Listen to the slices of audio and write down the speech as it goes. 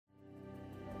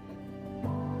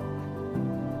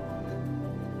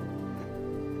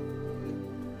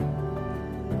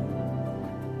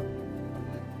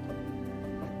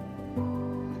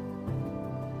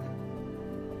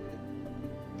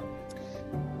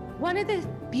One of the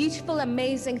beautiful,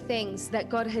 amazing things that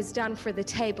God has done for the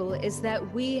table is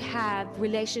that we have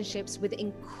relationships with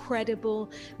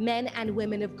incredible men and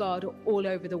women of God all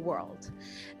over the world.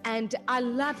 And I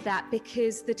love that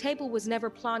because the table was never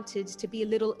planted to be a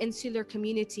little insular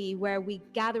community where we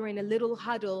gather in a little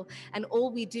huddle and all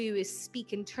we do is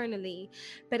speak internally.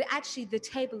 But actually, the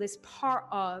table is part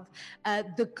of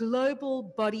the global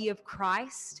body of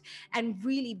Christ and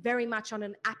really very much on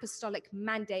an apostolic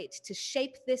mandate to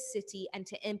shape this city and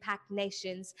to impact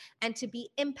nations and to be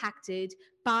impacted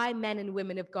by men and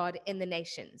women of God in the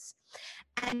nations.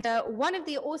 And one of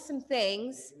the awesome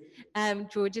things,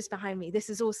 George is behind me, this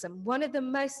is awesome. One of the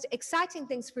most exciting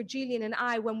things for Julian and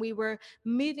I when we were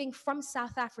moving from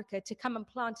South Africa to come and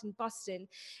plant in Boston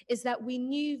is that we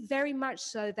knew very much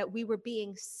so that we were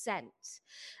being sent,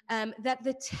 that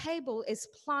the table is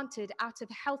planted out of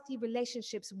healthy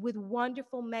relationships with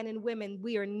wonderful men and women.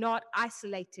 We are not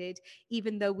isolated,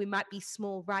 even though we might be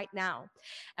small right now.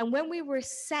 And when we were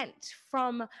sent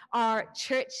from our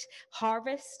church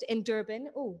Harvest in Durban,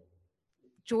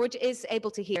 George is able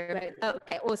to hear.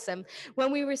 Okay, awesome.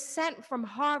 When we were sent from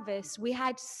Harvest, we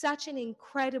had such an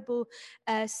incredible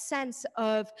sense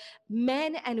of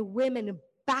men and women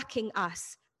backing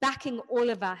us, backing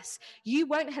all of us. You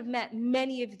won't have met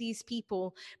many of these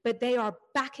people, but they are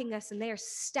backing us and they are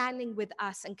standing with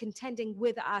us and contending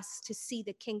with us to see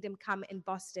the kingdom come in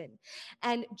Boston.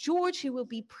 And George, who will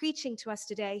be preaching to us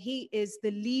today, he is the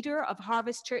leader of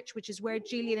Harvest Church, which is where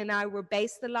Julian and I were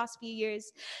based the last few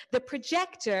years. The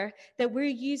projector that we're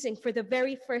using for the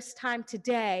very first time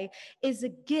today is a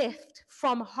gift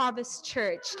from Harvest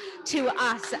Church to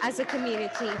us as a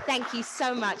community. Thank you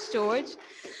so much, George.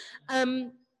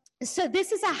 So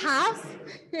this is a house,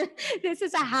 this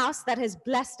is a house that has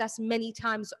blessed us many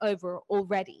times over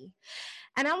already.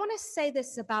 And I want to say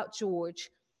this about George.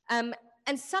 And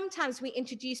sometimes we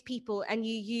introduce people and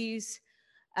you use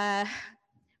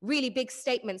really big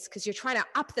statements because you're trying to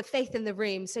up the faith in the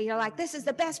room. So you're like, this is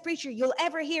the best preacher you'll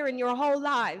ever hear in your whole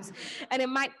lives. And it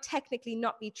might technically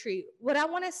not be true. What I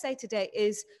want to say today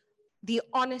is the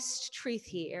honest truth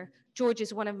here. George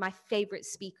is one of my favorite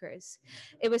speakers.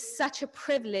 It was such a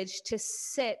privilege to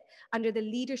sit under the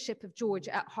leadership of George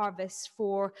at Harvest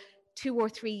for 2 or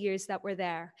 3 years that we're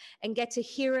there and get to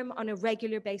hear him on a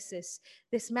regular basis.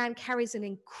 This man carries an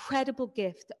incredible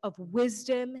gift of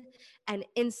wisdom and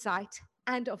insight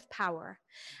and of power.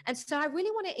 And so I really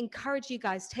want to encourage you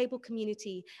guys, table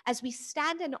community, as we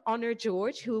stand and honor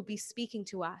George, who will be speaking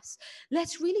to us,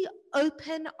 let's really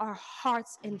open our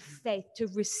hearts in faith to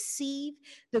receive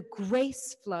the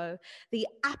grace flow, the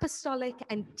apostolic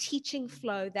and teaching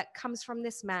flow that comes from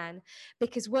this man,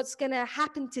 because what's going to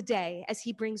happen today as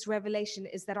he brings revelation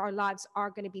is that our lives are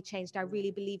going to be changed. I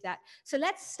really believe that. So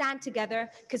let's stand together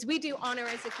because we do honor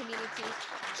as a community.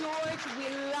 George, we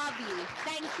love you.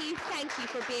 Thank you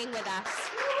for being with us.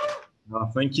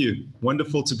 Thank you.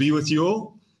 Wonderful to be with you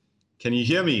all. Can you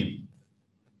hear me?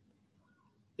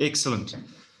 Excellent.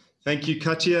 Thank you,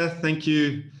 Katya. Thank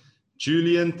you,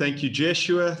 Julian. Thank you,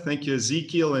 Jeshua. Thank you,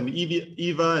 Ezekiel and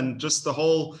Eva and just the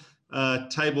whole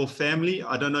table family.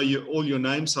 I don't know all your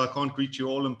names, so I can't greet you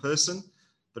all in person,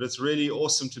 but it's really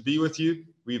awesome to be with you.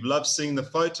 We've loved seeing the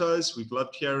photos. We've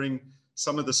loved hearing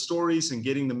some of the stories and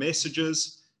getting the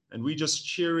messages, and we're just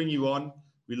cheering you on.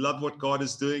 We love what God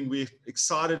is doing. We're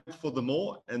excited for the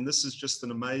more, and this is just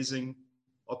an amazing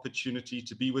opportunity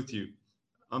to be with you.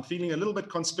 I'm feeling a little bit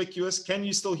conspicuous. Can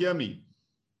you still hear me?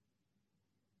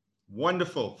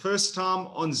 Wonderful. First time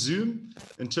on Zoom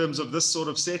in terms of this sort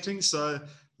of setting. So,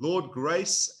 Lord,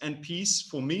 grace and peace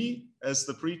for me as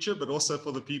the preacher, but also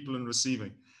for the people in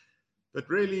receiving. But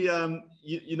really,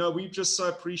 we just so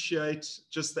appreciate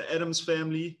just the Adams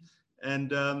family.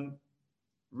 And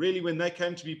really, when they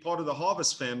came to be part of the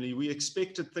Harvest family, we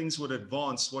expected things would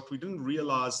advance. What we didn't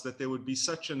realize that there would be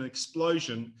such an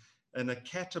explosion and a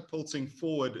catapulting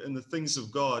forward in the things of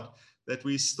God that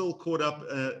we still caught up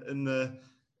in the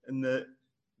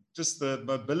just the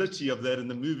mobility of that and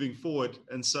the moving forward.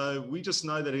 And so we just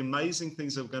know that amazing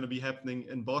things are going to be happening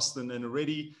in Boston, and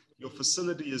already your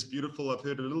facility is beautiful. I've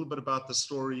heard a little bit about the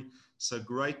story. So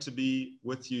great to be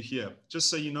with you here. Just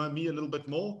so you know me a little bit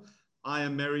more, I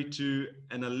am married to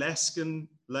an Alaskan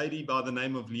lady by the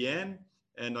name of Leanne,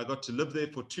 and I got to live there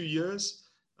for 2 years.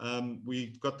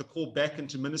 We got the call back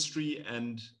into ministry,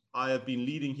 and I have been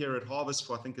leading here at Harvest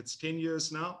for, I think it's 10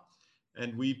 years now.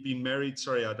 And we've been married,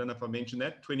 sorry, I don't know if I mentioned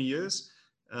that, 20 years.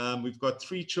 We've got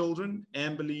 3 children.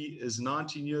 Amberly is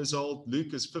 19 years old.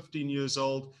 Luke is 15 years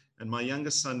old. And my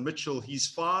youngest son, Mitchell, he's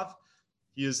 5.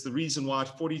 He is the reason why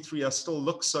at 43 I still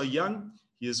look so young.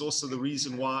 He is also the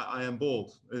reason why I am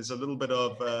bald. There's a little bit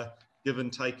of give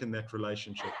and take in that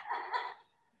relationship.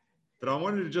 But I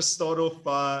wanted to just start off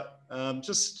by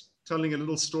just telling a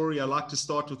little story. I like to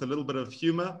start with a little bit of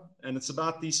humor, and it's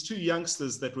about these two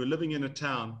youngsters that were living in a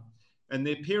town, and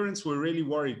their parents were really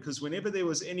worried because whenever there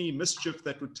was any mischief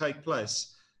that would take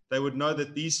place, they would know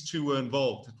that these two were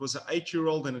involved. It was an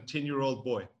 8-year-old and a 10-year-old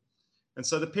boy. And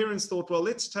so the parents thought, well,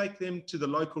 let's take them to the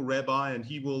local rabbi and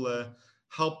he will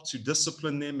help to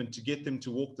discipline them and to get them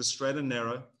to walk the straight and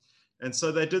narrow. And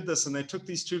so they did this, and they took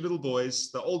these two little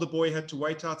boys. The older boy had to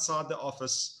wait outside the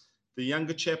office. The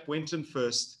younger chap went in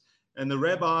first, and the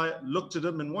rabbi looked at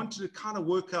him and wanted to kind of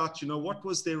work out, what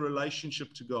was their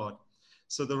relationship to God.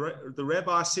 So the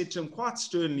rabbi said to him quite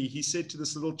sternly, he said to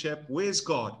this little chap, "Where's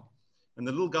God?" And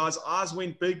the little guy's eyes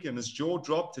went big and his jaw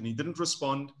dropped and he didn't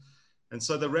respond. And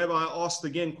so the rabbi asked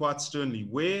again quite sternly,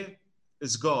 "Where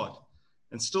is God?"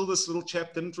 And still this little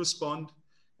chap didn't respond.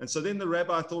 And so then the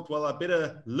rabbi thought, well, I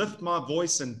better lift my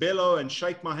voice and bellow and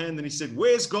shake my hand. And he said,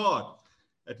 "Where's God?"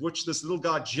 At which this little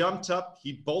guy jumped up.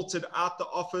 He bolted out the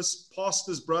office, past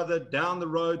his brother, down the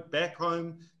road, back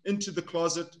home, into the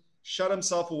closet, shut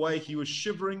himself away. He was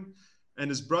shivering. And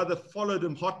his brother followed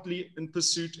him hotly in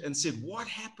pursuit and said, "What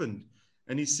happened?"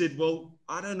 And he said, "Well,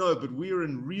 I don't know, but we're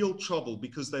in real trouble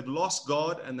because they've lost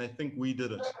God and they think we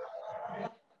did it."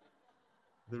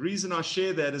 The reason I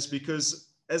share that is because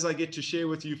as I get to share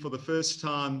with you for the first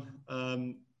time,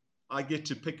 I get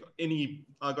to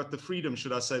I got the freedom,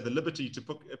 should I say, the liberty to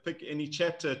pick any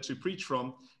chapter to preach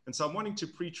from. And so I'm wanting to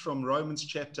preach from Romans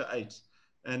chapter 8.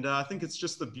 And I think it's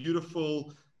just a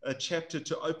beautiful chapter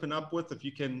to open up with. If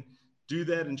you can do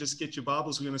that and just get your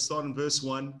Bibles, we're going to start in verse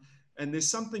 1. And there's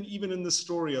something even in the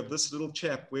story of this little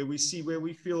chap where we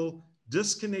feel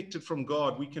disconnected from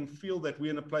God. We can feel that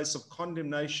we're in a place of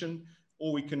condemnation,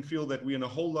 or we can feel that we're in a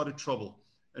whole lot of trouble.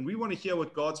 And we want to hear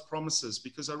what God's promises,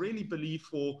 because I really believe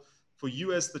for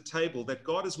you as the table that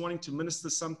God is wanting to minister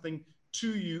something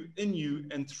to you, in you,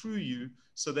 and through you,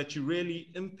 so that you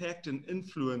really impact and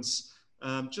influence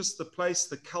just the place,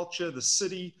 the culture, the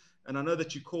city. And I know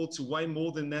that you're called to way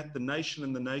more than that, the nation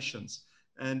and the nations.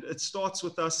 And it starts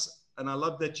with us. And I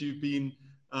love that you've been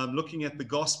looking at the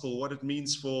gospel, what it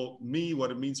means for me,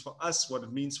 what it means for us, what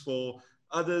it means for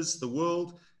others, the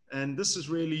world. And this is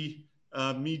really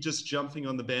me just jumping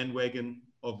on the bandwagon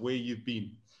of where you've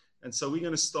been. And so we're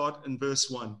going to start in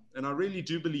verse 1. And I really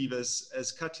do believe,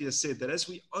 as Katia said, that as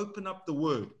we open up the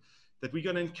word, that we're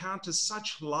going to encounter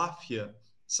such life here,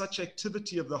 such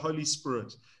activity of the Holy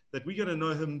Spirit, that we're going to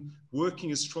know him working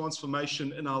his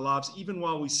transformation in our lives, even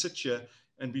while we sit here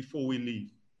and before we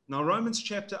leave. Now, Romans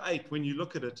chapter 8, when you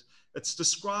look at it, it's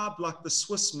described like the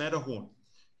Swiss Matterhorn.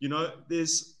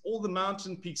 There's all the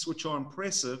mountain peaks which are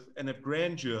impressive and of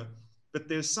grandeur, but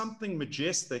there's something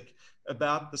majestic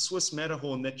about the Swiss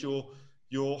Matterhorn that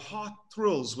your heart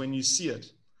thrills when you see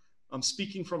it. I'm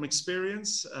speaking from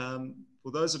experience.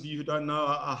 For those of you who don't know,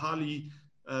 I highly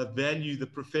value the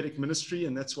prophetic ministry,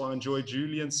 and that's why I enjoy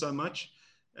Julian so much.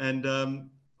 And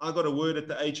I got a word at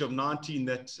the age of 19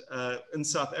 that in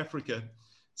South Africa,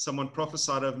 someone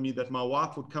prophesied over me that my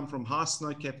wife would come from high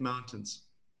snow-capped mountains.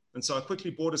 And so I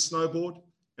quickly bought a snowboard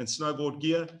and snowboard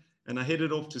gear, and I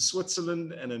headed off to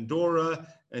Switzerland and Andorra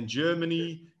and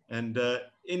Germany and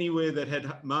anywhere that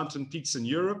had mountain peaks in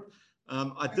Europe.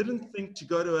 I didn't think to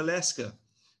go to Alaska,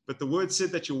 but the word said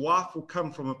that your wife will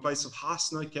come from a place of high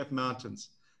snow-capped mountains.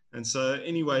 And so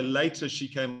anyway, later she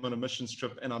came on a missions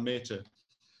trip and I met her.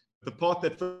 The part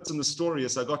that fits in the story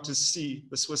is I got to see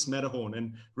the Swiss Matterhorn,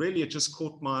 and really it just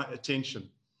caught my attention.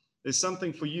 There's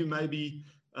something for you, maybe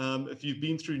if you've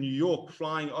been through New York,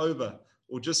 flying over,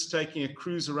 or just taking a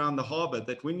cruise around the harbor,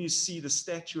 that when you see the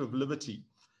Statue of Liberty,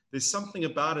 there's something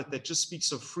about it that just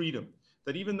speaks of freedom,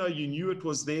 that even though you knew it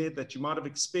was there, that you might have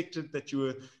expected, that you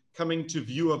were coming to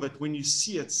view of it, when you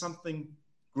see it, something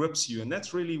grips you. And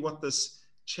that's really what this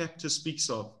chapter speaks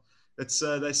of. It's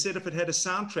they said if it had a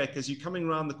soundtrack as you're coming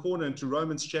around the corner into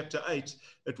Romans chapter 8,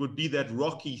 it would be that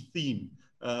Rocky theme.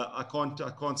 I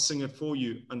can't sing it for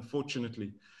you,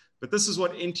 unfortunately. But this is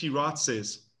what N.T. Wright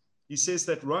says. He says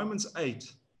that Romans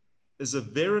 8 is a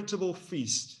veritable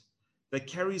feast that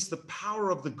carries the power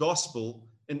of the gospel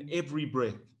in every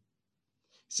breath.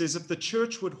 He says if the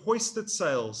church would hoist its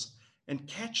sails and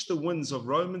catch the winds of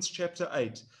Romans chapter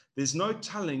 8, there's no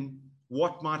telling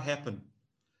what might happen.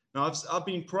 Now, I've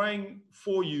been praying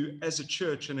for you as a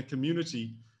church and a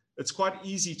community. It's quite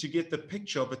easy to get the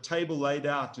picture of a table laid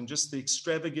out and just the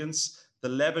extravagance, the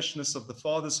lavishness of the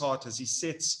Father's heart as he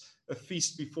sets a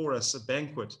feast before us, a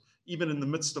banquet, even in the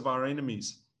midst of our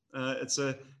enemies. It's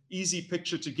an easy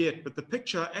picture to get, but the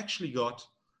picture I actually got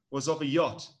was of a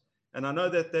yacht. And I know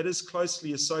that that is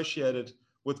closely associated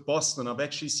with Boston. I've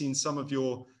actually seen some of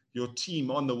your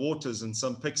team on the waters and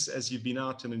some pics as you've been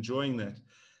out and enjoying that.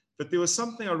 But there was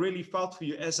something I really felt for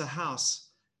you as a house,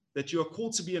 that you are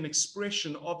called to be an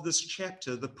expression of this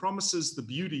chapter, the promises, the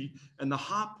beauty, and the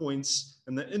high points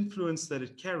and the influence that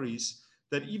it carries,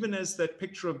 that even as that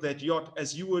picture of that yacht,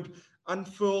 as you would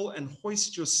unfurl and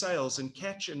hoist your sails and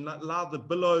catch and allow the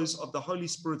billows of the Holy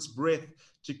Spirit's breath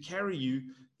to carry you,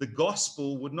 the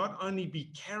gospel would not only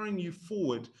be carrying you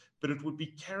forward, but it would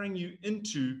be carrying you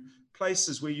into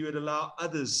places where you would allow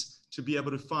others to be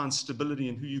able to find stability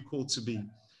in who you're called to be.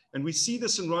 And we see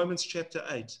this in Romans chapter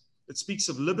 8. It speaks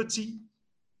of liberty,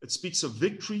 it speaks of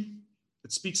victory,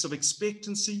 it speaks of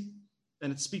expectancy,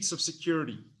 and it speaks of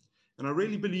security. And I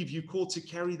really believe you're called to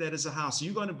carry that as a house.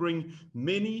 You're going to bring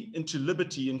many into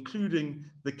liberty, including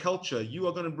the culture. You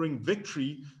are going to bring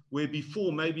victory where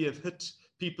before maybe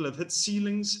people have hit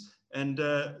ceilings and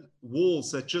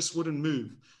walls that just wouldn't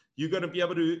move. You're going to be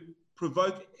able to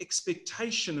provoke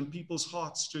expectation in people's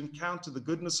hearts to encounter the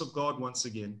goodness of God once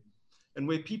again. And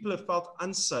where people have felt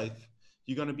unsafe,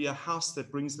 you're going to be a house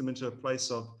that brings them into a place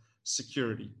of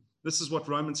security. This is what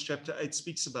Romans chapter 8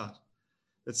 speaks about.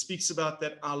 It speaks about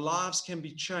that our lives can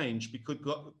be changed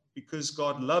because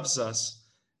God loves us,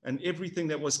 and everything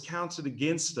that was counted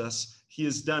against us, he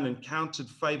has done and counted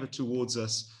favor towards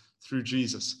us through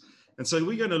Jesus. And so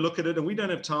we're going to look at it, and we don't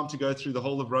have time to go through the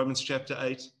whole of Romans chapter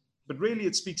 8, but really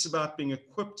it speaks about being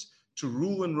equipped to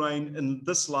rule and reign in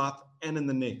this life and in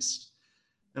the next.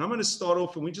 And I'm going to start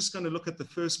off, and we're just going to look at the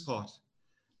first part.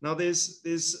 Now,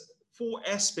 there's four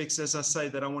aspects, as I say,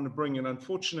 that I want to bring, and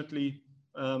unfortunately,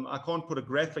 I can't put a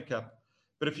graphic up.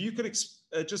 But if you could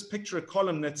just picture a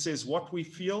column that says what we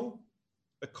feel,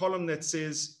 a column that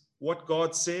says what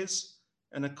God says,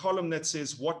 and a column that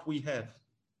says what we have.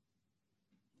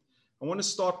 I want to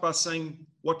start by saying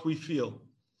what we feel,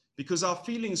 because our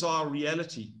feelings are our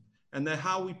reality, and they're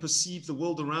how we perceive the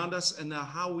world around us, and they're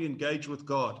how we engage with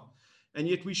God. And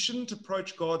yet we shouldn't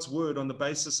approach God's word on the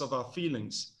basis of our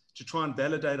feelings to try and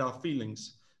validate our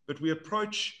feelings, but we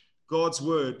approach God's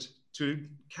word to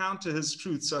counter his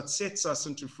truth, so it sets us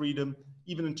into freedom,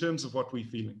 even in terms of what we're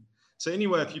feeling. So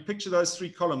anyway, if you picture those three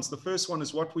columns, the first one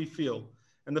is what we feel.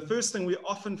 And the first thing we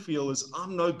often feel is,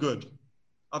 I'm no good.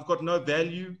 I've got no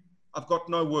value. I've got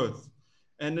no worth.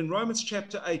 And in Romans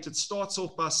chapter 8, it starts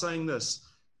off by saying this,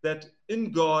 that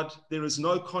in God, there is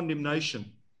no condemnation,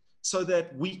 so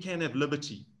that we can have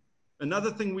liberty. Another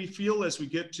thing we feel as we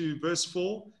get to verse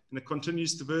 4, and it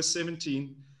continues to verse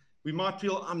 17, we might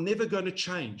feel, I'm never going to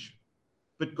change.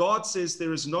 But God says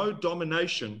there is no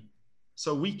domination,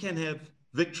 so we can have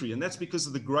victory. And that's because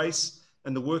of the grace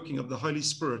and the working of the Holy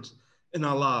Spirit in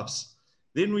our lives.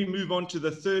 Then we move on to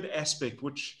the third aspect,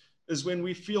 which is when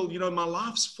we feel, my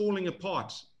life's falling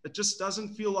apart. It just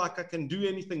doesn't feel like I can do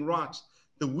anything right.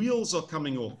 The wheels are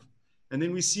coming off. And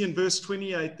then we see in verse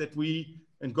 28 that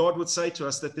and God would say to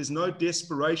us that there's no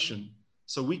desperation,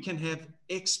 so we can have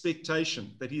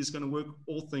expectation that he is going to work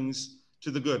all things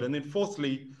to the good. And then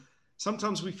fourthly,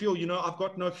 sometimes we feel, I've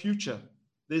got no future.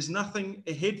 There's nothing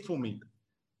ahead for me.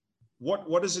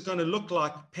 What is it going to look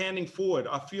like panning forward?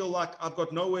 I feel like I've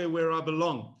got nowhere where I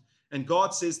belong. And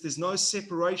God says there's no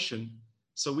separation,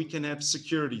 so we can have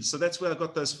security. So that's where I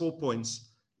got those 4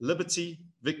 points: liberty,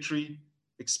 victory,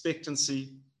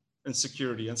 expectancy, and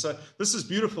security. And so this is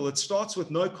beautiful. It starts with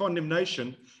no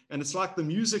condemnation, and it's like the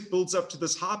music builds up to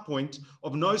this high point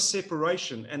of no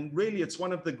separation. And really, it's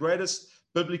one of the greatest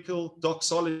biblical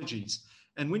doxologies.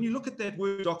 And when you look at that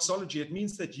word doxology, it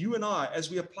means that you and I, as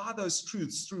we apply those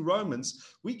truths through Romans,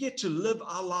 we get to live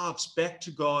our lives back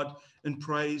to God in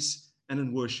praise and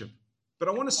in worship. But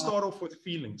I want to start off with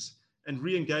feelings and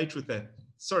re-engage with that.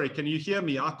 Sorry, can you hear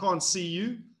me? I can't see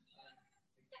you.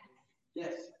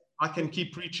 Yes. I can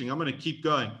keep preaching. I'm going to keep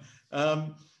going.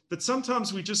 But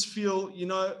sometimes we just feel,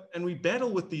 and we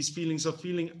battle with these feelings of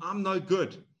feeling, I'm no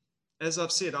good. As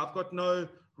I've said, I've got no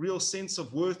real sense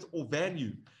of worth or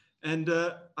value. And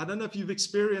I don't know if you've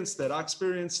experienced that. I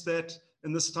experienced that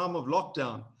in this time of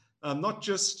lockdown, not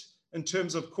just in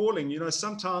terms of calling.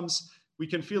 Sometimes we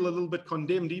can feel a little bit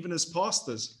condemned, even as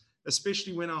pastors,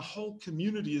 especially when our whole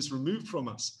community is removed from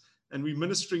us and we're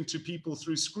ministering to people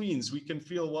through screens. We can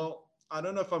feel, well, I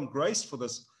don't know if I'm graced for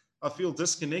this. I feel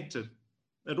disconnected.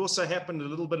 It also happened a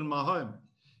little bit in my home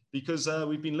because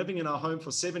we've been living in our home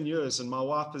for 7 years, and my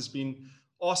wife has been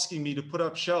asking me to put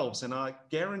up shelves, and I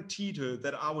guaranteed her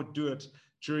that I would do it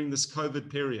during this COVID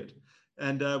period.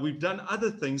 And we've done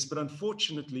other things, but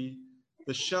unfortunately,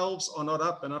 the shelves are not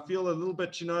up, and I feel a little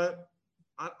bit,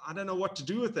 I don't know what to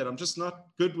do with that. I'm just not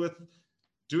good with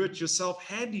do-it-yourself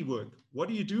handiwork. What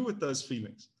do you do with those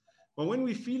feelings? Well, when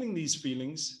we're feeling these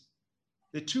feelings,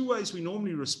 there are two ways we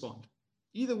normally respond.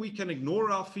 Either we can ignore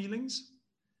our feelings,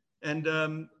 and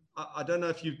I don't know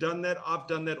if you've done that. I've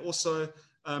done that also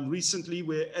recently,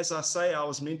 where, as I say, I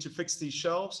was meant to fix these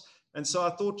shelves. And so I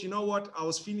thought, you know what? I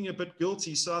was feeling a bit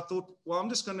guilty. So I thought, well, I'm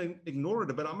just going to ignore it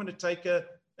a bit. I'm going to take a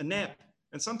nap.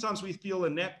 And sometimes we feel a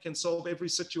nap can solve every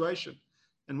situation.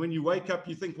 And when you wake up,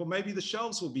 you think, well, maybe the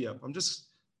shelves will be up. I'm just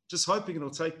hoping it'll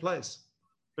take place.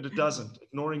 But it doesn't.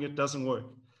 Ignoring it doesn't work.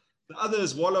 The other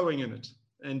is wallowing in it.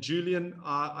 And Julian,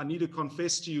 I need to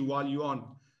confess to you while you're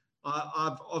on.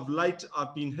 Of late,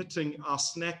 I've been hitting our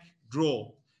snack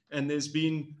drawer. And there's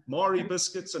been Marie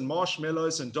biscuits and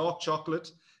marshmallows and dark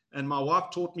chocolate. And my wife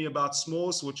taught me about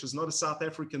s'mores, which is not a South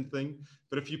African thing.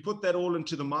 But if you put that all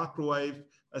into the microwave,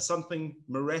 something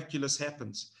miraculous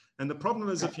happens. And the problem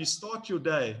is, if you start your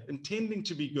day intending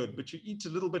to be good, but you eat a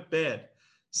little bit bad,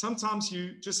 sometimes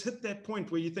you just hit that point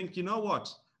where you think, you know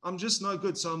what, I'm just no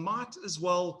good. So I might as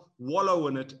well wallow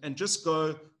in it and just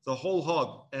go the whole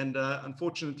hog. And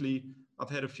unfortunately, I've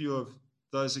had a few of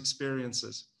those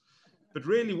experiences. But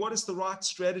really, what is the right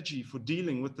strategy for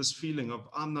dealing with this feeling of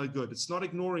I'm no good? It's not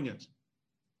ignoring it.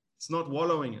 It's not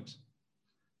wallowing it,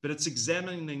 but it's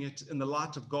examining it in the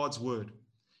light of God's word.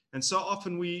 And so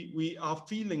often our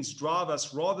feelings drive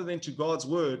us rather than to God's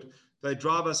word. They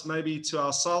drive us maybe to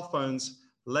our cell phones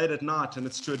late at night, and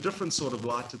it's to a different sort of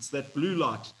light. It's that blue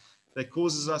light that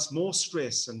causes us more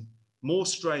stress and more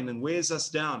strain and wears us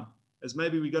down, as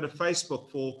maybe we go to Facebook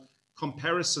for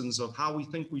comparisons of how we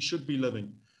think we should be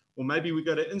living. Or maybe we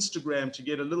go to Instagram to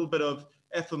get a little bit of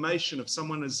affirmation if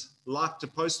someone has liked a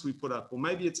post we put up. Or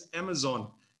maybe it's Amazon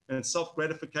and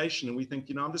self-gratification, and we think,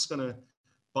 you know, I'm just going to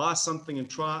buy something and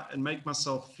try and make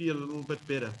myself feel a little bit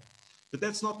better. But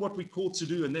that's not what we're called to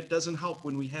do, and that doesn't help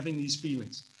when we're having these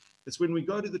feelings. It's when we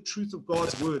go to the truth of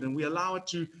God's word and we allow it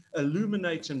to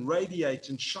illuminate and radiate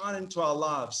and shine into our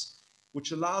lives,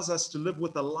 which allows us to live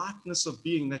with a lightness of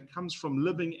being that comes from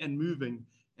living and moving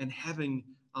and having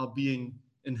our being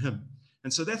in him.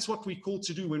 And so that's what we're called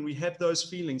to do when we have those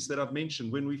feelings that I've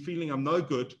mentioned, when we're feeling I'm no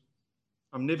good,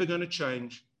 I'm never going to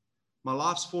change, my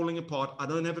life's falling apart, I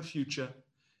don't have a future.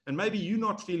 And maybe you're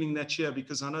not feeling that here,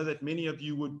 because I know that many of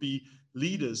you would be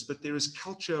leaders, but there is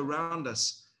culture around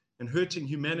us and hurting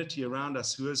humanity around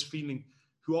us who are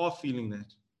feeling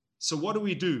that. So what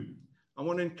do? I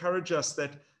want to encourage us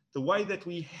that the way that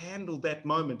we handle that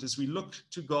moment is we look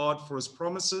to God for his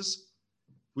promises.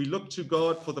 We look to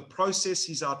God for the process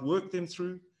he's outworked them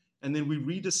through, and then we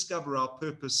rediscover our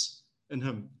purpose in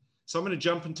him. So I'm going to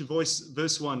jump into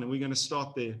verse 1, and we're going to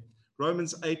start there.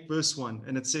 Romans 8, verse 1,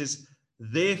 and it says,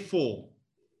 therefore,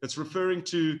 it's referring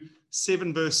to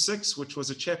 7, verse 6, which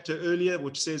was a chapter earlier,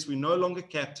 which says we're no longer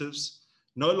captives,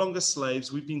 no longer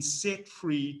slaves. We've been set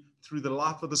free through the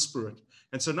life of the Spirit.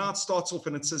 And so now it starts off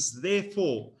and it says,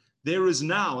 therefore, there is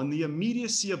now, in the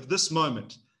immediacy of this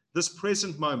moment, this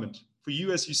present moment, for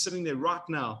you as you're sitting there right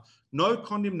now, no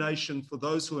condemnation for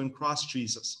those who are in Christ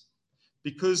Jesus.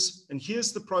 Because, and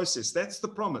here's the process, that's the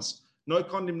promise, no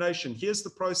condemnation. Here's the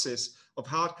process of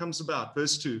how it comes about.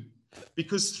 Verse 2,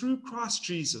 because through Christ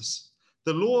Jesus,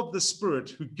 the law of the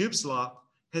Spirit who gives life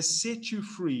has set you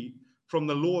free from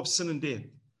the law of sin and death.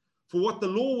 For what the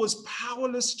law was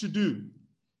powerless to do,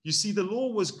 you see, the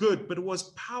law was good, but it was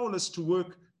powerless to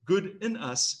work good in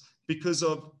us because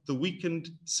of the weakened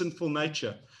sinful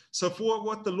nature. So for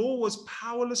what the law was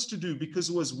powerless to do because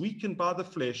it was weakened by the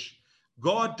flesh,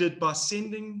 God did by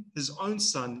sending his own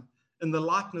son in the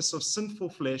likeness of sinful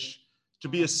flesh to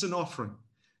be a sin offering.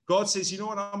 God says, you know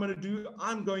what I'm going to do?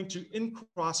 I'm going to, in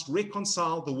Christ,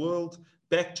 reconcile the world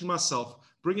back to myself,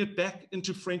 bring it back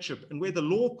into friendship. And where the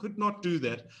law could not do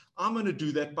that, I'm going to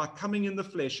do that by coming in the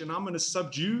flesh, and I'm going to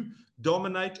subdue,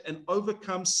 dominate, and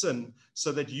overcome sin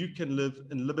so that you can live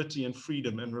in liberty and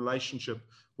freedom and relationship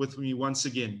with me once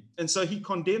again. And so he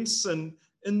condemns sin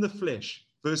in the flesh,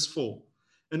 verse 4,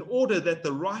 in order that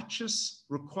the righteous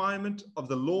requirement of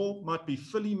the law might be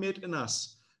fully met in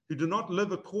us, who do not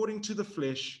live according to the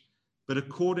flesh, but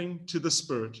according to the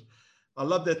Spirit. I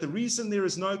love that. The reason there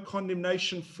is no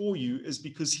condemnation for you is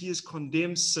because he has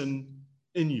condemned sin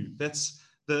in you. That's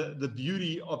the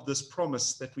beauty of this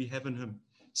promise that we have in him.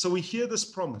 So we hear this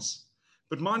promise.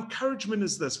 But my encouragement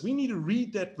is this. We need to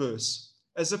read that verse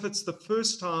as if it's the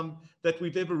first time that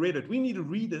we've ever read it. We need to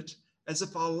read it as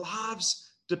if our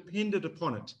lives depended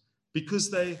upon it,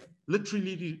 because they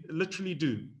literally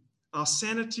do. Our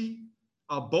sanity,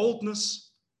 our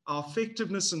boldness, our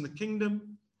effectiveness in the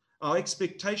kingdom, our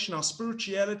expectation, our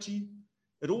spirituality,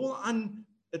 it all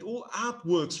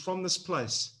outworks from this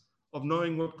place of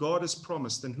knowing what God has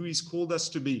promised and who he's called us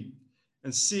to be,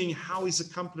 and seeing how he's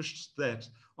accomplished that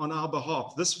on our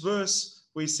behalf. This verse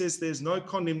where he says there's no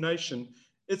condemnation,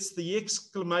 it's the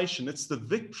exclamation, it's the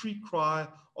victory cry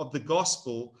of the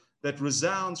gospel that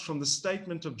resounds from the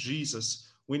statement of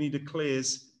Jesus when he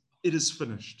declares, it is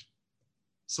finished.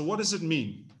 So what does it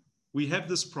mean? We have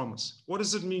this promise. What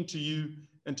does it mean to you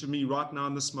and to me right now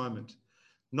in this moment?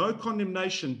 No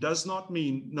condemnation does not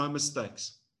mean no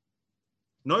mistakes.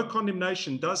 No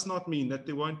condemnation does not mean that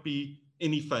there won't be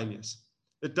any failures.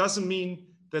 It doesn't mean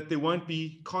that there won't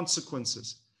be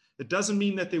consequences. It doesn't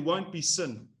mean that there won't be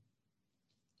sin.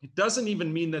 It doesn't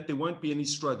even mean that there won't be any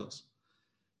struggles.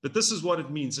 But this is what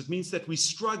it means. It means that we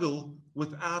struggle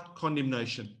without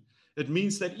condemnation. It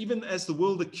means that even as the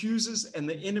world accuses and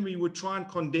the enemy would try and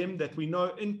condemn, that we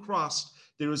know in Christ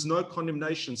there is no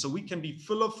condemnation. So we can be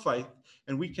full of faith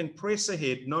and we can press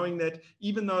ahead, knowing that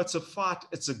even though it's a fight,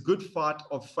 it's a good fight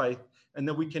of faith, and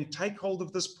that we can take hold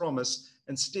of this promise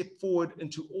and step forward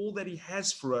into all that he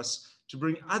has for us to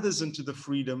bring others into the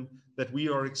freedom that we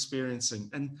are experiencing.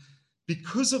 And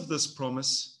because of this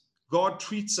promise, God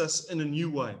treats us in a new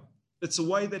way. It's a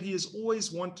way that he has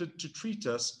always wanted to treat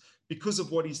us because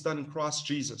of what he's done in Christ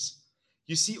Jesus.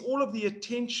 You see, all of the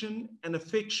attention and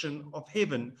affection of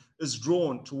heaven is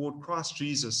drawn toward Christ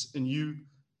Jesus in you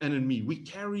and in me. We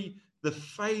carry the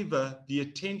favor, the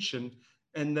attention,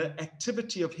 and the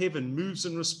activity of heaven moves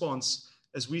in response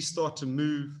as we start to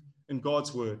move in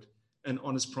God's word and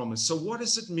on his promise. So what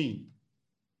does it mean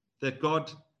that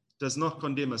God does not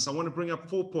condemn us? I want to bring up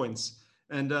 4 points.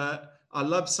 And I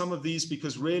love some of these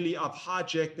because really I've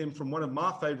hijacked them from one of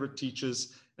my favorite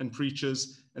teachers and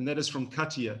preachers, and that is from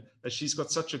Katia, as she's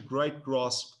got such a great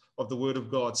grasp of the word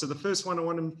of God. So the first one I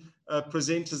want to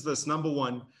present is this. Number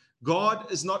one,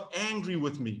 God is not angry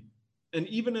with me. And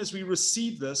even as we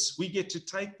receive this, we get to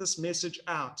take this message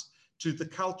out to the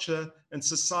culture and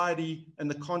society and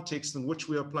the context in which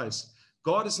we are placed.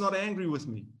 God is not angry with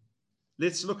me.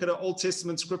 Let's look at an Old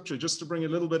Testament scripture just to bring a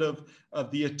little bit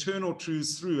of the eternal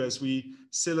truths through as we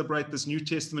celebrate this New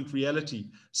Testament reality.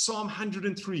 Psalm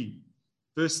 103,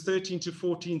 verse 13 to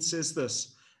 14 says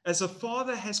this: as a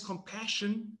father has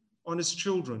compassion on his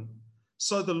children,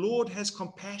 so the Lord has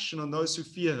compassion on those who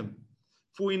fear him.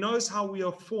 For he knows how we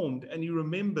are formed, and he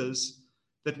remembers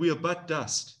that we are but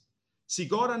dust. See,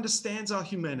 God understands our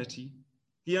humanity.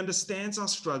 He understands our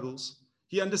struggles.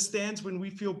 He understands when we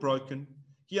feel broken.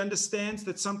 He understands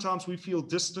that sometimes we feel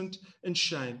distant and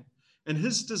shame. And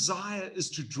his desire is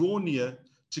to draw near,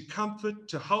 to comfort,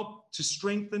 to help, to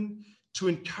strengthen, to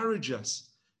encourage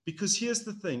us. Because here's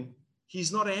the thing,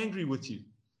 he's not angry with you.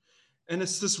 And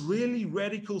it's this really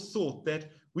radical thought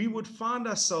that we would find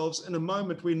ourselves in a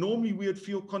moment where normally we would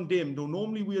feel condemned, or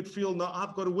normally we would feel, no,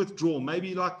 I've got to withdraw.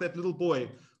 Maybe like that little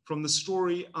boy from the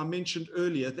story I mentioned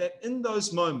earlier, that in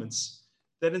those moments,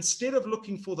 that instead of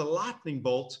looking for the lightning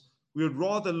bolt, we would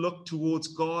rather look towards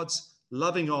God's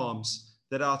loving arms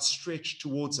that are outstretched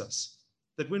towards us.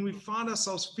 That when we find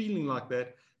ourselves feeling like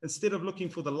that, instead of looking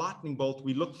for the lightning bolt,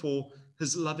 we look for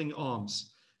his loving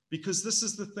arms. Because this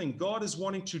is the thing, God is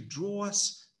wanting to draw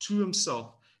us to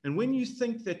himself. And when you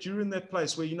think that you're in that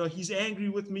place where, you know, he's angry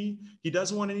with me, he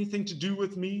doesn't want anything to do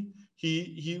with me,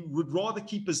 he would rather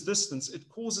keep his distance, it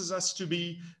causes us to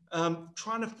be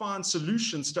trying to find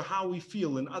solutions to how we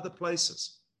feel in other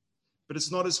places. But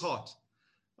it's not his heart.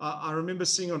 I remember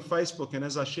seeing on Facebook, and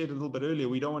as I shared a little bit earlier,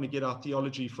 we don't want to get our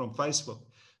theology from Facebook,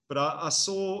 but I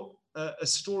saw a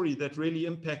story that really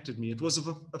impacted me. It was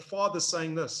of a father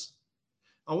saying this: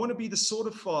 I want to be the sort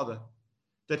of father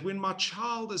that when my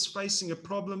child is facing a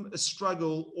problem, a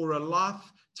struggle, or a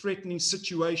life-threatening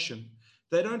situation,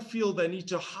 they don't feel they need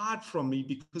to hide from me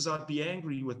because I'd be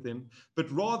angry with them, but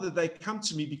rather they come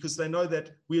to me because they know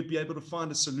that we'd be able to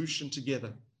find a solution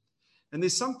together. And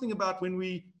there's something about when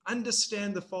we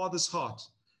understand the Father's heart,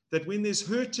 that when there's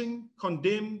hurting,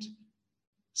 condemned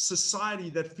society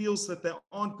that feels that they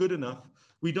aren't good enough,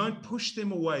 we don't push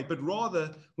them away, but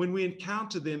rather when we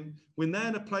encounter them, when they're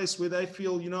in a place where they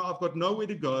feel, you know, I've got nowhere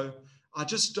to go, I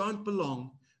just don't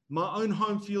belong. My own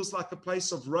home feels like a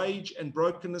place of rage and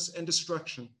brokenness and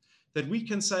destruction, that we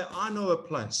can say, I know a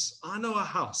place, I know a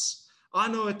house, I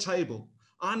know a table,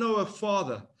 I know a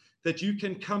Father that you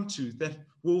can come to that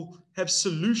will have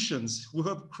solutions, will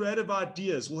have creative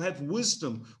ideas, will have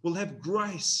wisdom, will have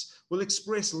grace, will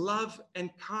express love and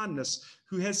kindness,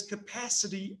 who has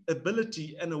capacity,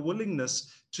 ability, and a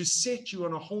willingness to set you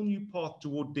on a whole new path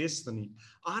toward destiny.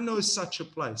 I know such a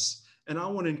place, and I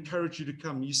want to encourage you to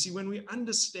come. You see, when we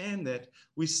understand that,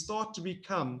 we start to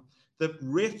become the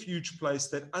refuge place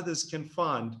that others can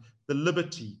find the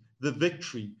liberty, the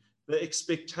victory, the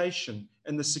expectation,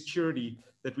 and the security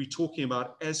that we're talking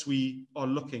about as we are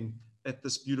looking at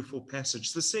this beautiful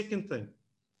passage. The second thing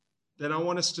that I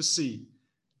want us to see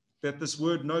that this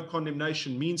word no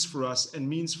condemnation means for us and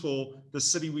means for the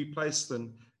city we placed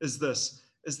in is this,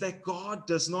 is that God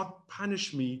does not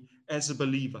punish me as a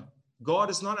believer. God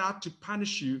is not out to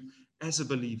punish you as a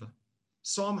believer.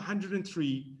 Psalm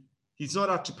 103, he's not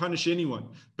out to punish anyone,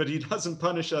 but he doesn't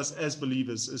punish us as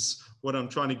believers is what I'm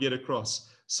trying to get across.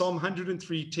 Psalm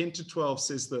 103, 10 to 12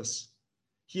 says this,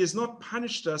 he has not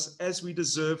punished us as we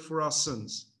deserve for our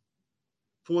sins.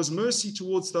 For his mercy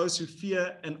towards those who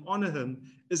fear and honor him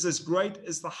is as great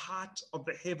as the height of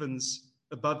the heavens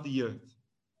above the earth.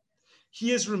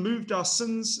 He has removed our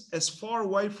sins as far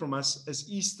away from us as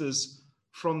east is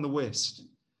from the west.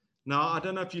 Now, I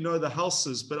don't know if you know the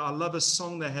Houses, but I love a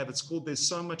song they have. It's called There's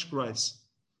So Much Grace.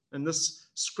 And this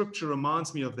scripture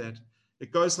reminds me of that.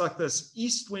 It goes like this.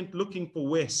 East went looking for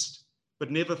west,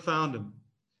 but never found him.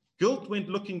 Guilt went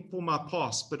looking for my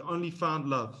past, but only found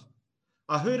love.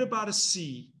 I heard about a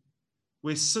sea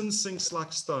where sin sinks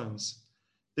like stones.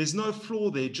 There's no flaw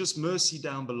there, just mercy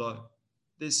down below.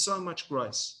 There's so much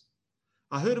grace.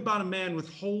 I heard about a man with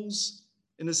holes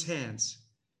in his hands.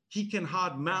 He can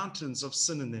hide mountains of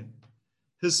sin in them.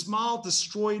 His smile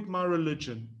destroyed my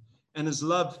religion, and his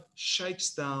love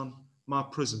shakes down my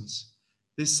prisons.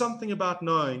 There's something about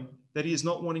knowing that he is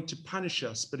not wanting to punish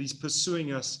us, but he's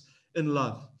pursuing us in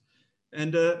love.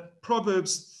 And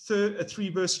Proverbs 3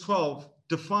 verse 12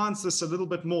 defines this a little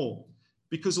bit more,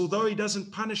 because although he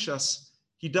doesn't punish us,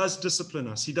 he does discipline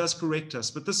us, he does correct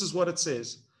us. But this is what it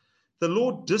says. The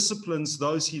Lord disciplines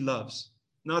those he loves.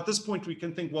 Now, at this point, we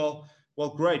can think, well,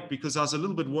 great, because I was a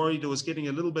little bit worried. I was getting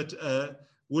a little bit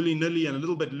willy-nilly and a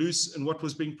little bit loose in what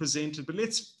was being presented. But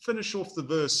let's finish off the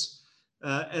verse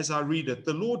as I read it.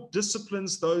 The Lord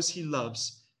disciplines those he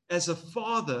loves. As a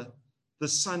father, the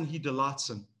son he delights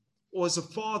in. Or as a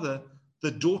father,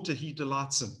 the daughter he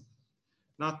delights in.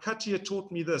 Now, Katia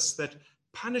taught me this, that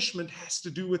punishment has to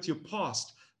do with your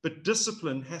past, but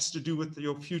discipline has to do with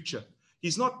your future.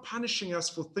 He's not punishing us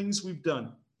for things we've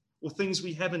done or things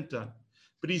we haven't done,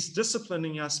 but he's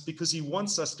disciplining us because he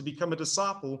wants us to become a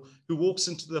disciple who walks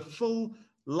into the full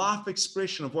life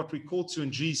expression of what we call to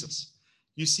in Jesus.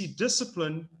 You see,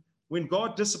 discipline, when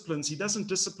God disciplines, he doesn't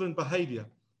discipline behavior.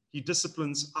 He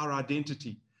disciplines our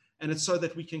identity. And it's so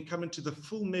that we can come into the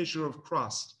full measure of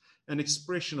Christ, an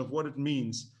expression of what it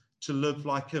means to live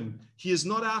like him. He is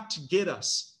not out to get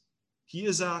us. He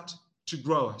is out to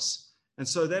grow us. And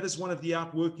so that is one of the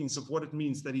outworkings of what it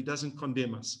means that he doesn't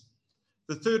condemn us.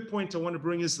 The third point I want to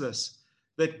bring is this,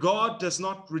 that God does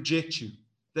not reject you,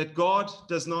 that God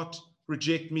does not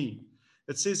reject me.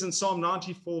 It says in Psalm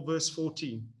 94, verse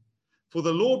 14, for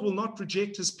the Lord will not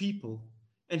reject his people,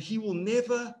 and he will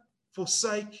never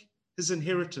forsake his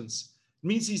inheritance. It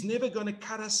means he's never going to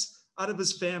cut us out of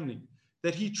his family,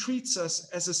 that he treats us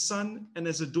as a son and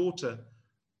as a daughter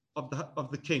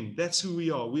of the king. That's who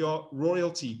we are. We are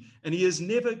royalty, and he is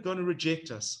never going to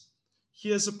reject us.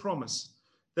 Here's a promise,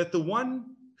 that the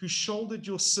one who shouldered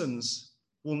your sins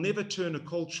will never turn a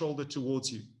cold shoulder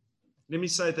towards you. Let me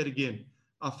say that again.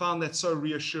 I found that so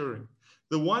reassuring.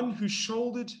 The one who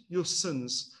shouldered your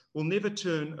sins will never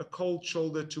turn a cold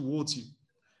shoulder towards you.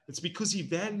 It's because he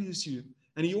values you,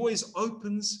 and he always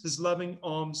opens his loving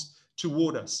arms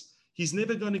toward us. He's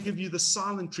never going to give you the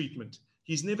silent treatment.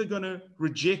 He's never going to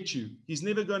reject you. He's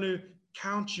never going to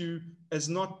count you as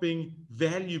not being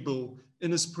valuable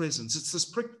in his presence. It's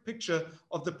this picture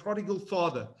of the prodigal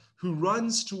father who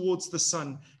runs towards the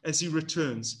son as he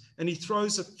returns, and he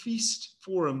throws a feast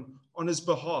for him on his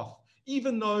behalf.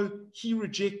 Even though he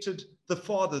rejected the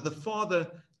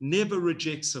father never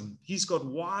rejects him. He's got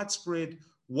widespread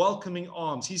welcoming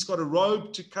arms. He's got a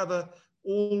robe to cover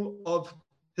all of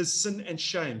his sin and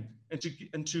shame,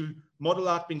 and to model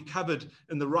out being covered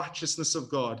in the righteousness of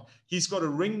God. He's got a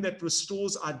ring that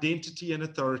restores identity and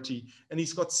authority, and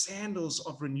he's got sandals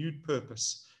of renewed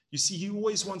purpose. You see, he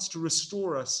always wants to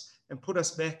restore us and put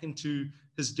us back into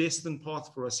his destined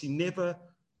path for us. He never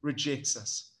rejects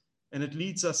us. And it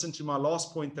leads us into my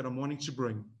last point that I'm wanting to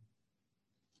bring.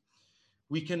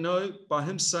 We can know by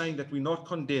him saying that we're not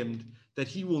condemned, that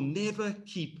he will never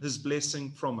keep his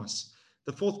blessing from us.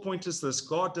 The fourth point is this: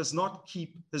 God does not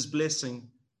keep his blessing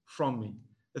from me.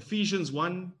 Ephesians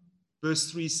 1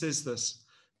 verse 3 says this: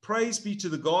 praise be to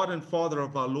the God and Father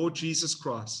of our Lord Jesus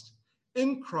Christ.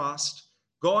 In Christ,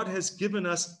 God has given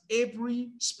us every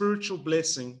spiritual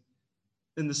blessing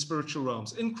in the spiritual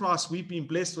realms. In Christ, we've been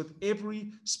blessed with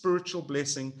every spiritual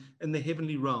blessing in the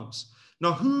heavenly realms.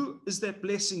 Now, who is that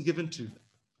blessing given to?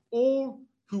 All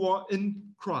who are in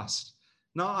Christ.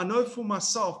 Now, I know for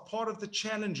myself, part of the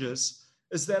challenges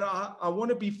is that I want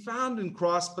to be found in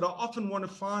Christ, but I often want to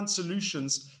find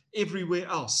solutions everywhere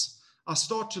else. I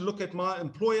start to look at my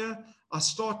employer. I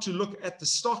start to look at the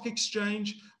stock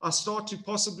exchange. I start to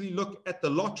possibly look at the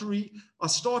lottery. I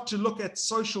start to look at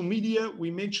social media.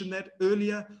 We mentioned that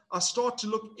earlier. I start to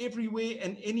look everywhere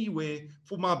and anywhere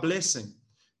for my blessing.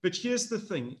 But here's the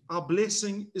thing. Our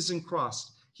blessing is in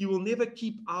Christ. He will never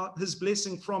keep his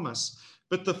blessing from us.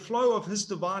 But the flow of his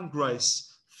divine grace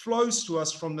flows to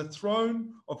us from the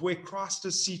throne of where Christ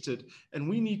is seated. And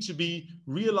we need to be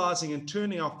realizing and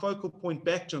turning our focal point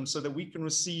back to him so that we can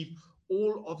receive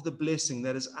all of the blessing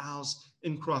that is ours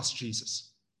in Christ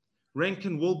Jesus.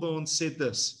 Rankin Wilbourn said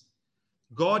this: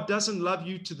 God doesn't love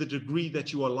you to the degree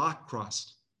that you are like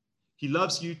Christ. He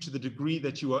loves you to the degree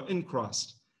that you are in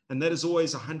Christ. And that is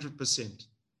always 100%.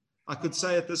 I could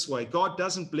say it this way: God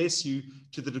doesn't bless you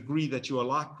to the degree that you are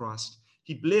like Christ.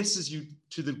 He blesses you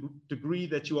to the degree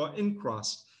that you are in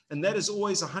Christ. And that is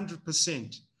always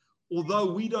 100%.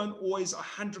 Although we don't always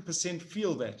 100%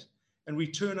 feel that, and we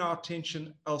turn our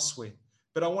attention elsewhere.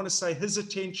 But I want to say his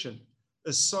attention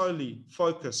is solely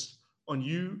focused on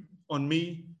you, on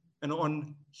me, and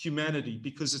on humanity,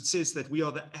 because it says that we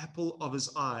are the apple of his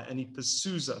eye and he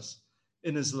pursues us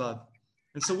in his love.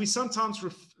 And so we sometimes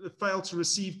fail to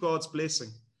receive God's blessing.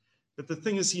 But the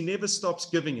thing is, he never stops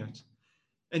giving it.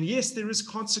 And yes, there is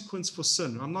consequence for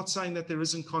sin. I'm not saying that there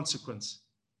isn't consequence.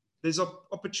 There's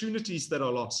opportunities that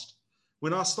are lost.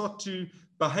 When I start to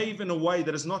behave in a way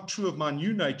that is not true of my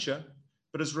new nature,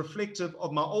 but is reflective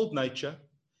of my old nature,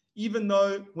 even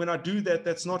though when I do that,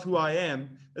 that's not who I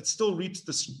am, it still reaps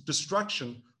the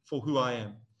destruction for who I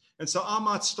am. And so I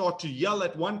might start to yell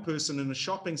at one person in a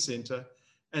shopping center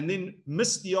and then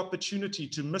miss the opportunity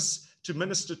to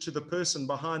minister to the person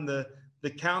behind the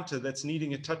counter that's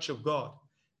needing a touch of God.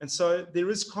 And so there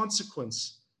is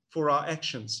consequence for our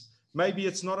actions. Maybe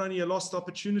it's not only a lost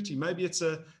opportunity, maybe it's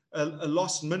a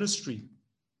lost ministry.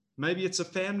 Maybe it's a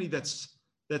family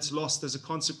that's lost as a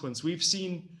consequence. We've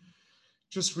seen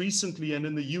just recently, and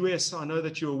in the US, I know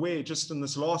that you're aware, just in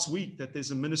this last week, that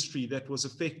there's a ministry that was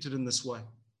affected in this way.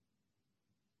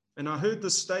 And I heard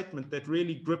this statement that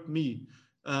really gripped me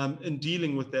in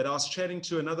dealing with that. I was chatting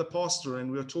to another pastor,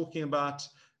 and we were talking about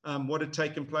what had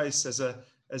taken place as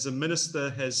a minister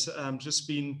has just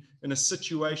been in a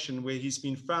situation where he's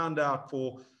been found out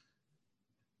for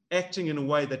acting in a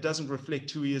way that doesn't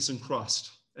reflect who he is in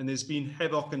Christ. And there's been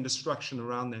havoc and destruction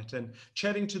around that. And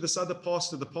chatting to this other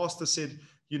pastor, the pastor said,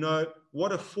 you know,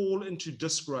 what a fall into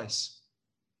disgrace.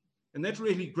 And that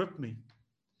really gripped me.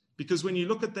 Because when you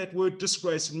look at that word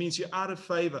disgrace, it means you're out of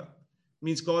favor. It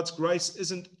means God's grace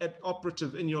isn't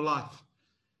operative in your life.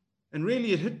 And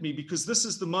really it hit me, because this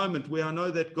is the moment where I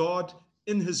know that God,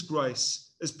 in his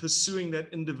grace, is pursuing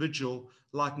that individual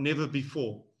like never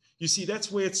before. You see, that's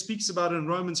where it speaks about in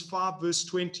Romans 5, verse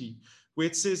 20, where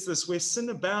it says this: where sin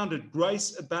abounded,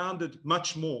 grace abounded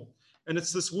much more. And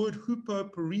it's this word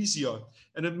hupoperisio,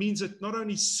 and it means it not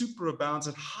only superabounds,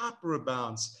 it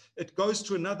hyperabounds. It goes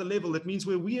to another level. It means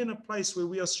where we're in a place where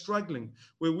we are struggling,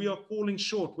 where we are falling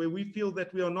short, where we feel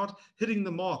that we are not hitting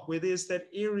the mark, where there's that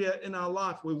area in our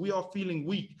life where we are feeling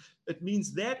weak. It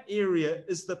means that area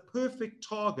is the perfect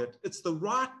target. It's the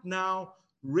right now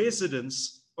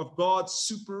residence of God's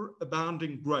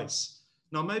superabounding grace.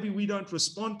 Now, maybe we don't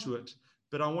respond to it,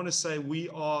 but I want to say we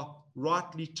are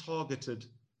rightly targeted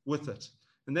with it.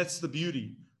 And that's the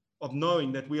beauty of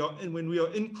knowing that when we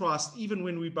are in Christ, even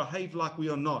when we behave like we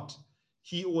are not,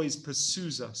 he always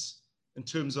pursues us in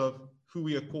terms of who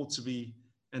we are called to be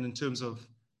and in terms of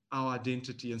our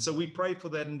identity. And so we pray for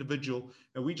that individual,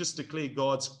 and we just declare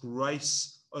God's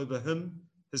grace over him,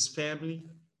 his family,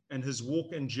 and his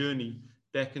walk and journey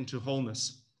back into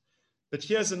wholeness. But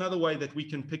here's another way that we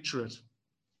can picture it.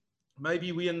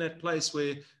 Maybe we're in that place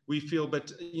where we feel,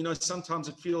 but sometimes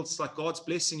it feels like God's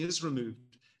blessing is removed.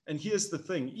 And here's the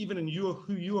thing, even in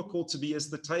who you are called to be as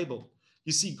the table.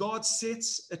 You see, God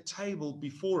sets a table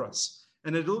before us,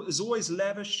 and it is always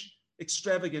lavish,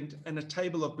 extravagant, and a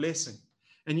table of blessing.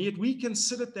 And yet we can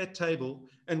sit at that table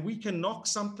and we can knock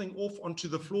something off onto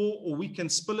the floor, or we can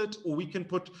spill it, or we can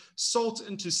put salt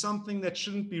into something that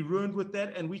shouldn't be ruined with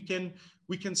that. And we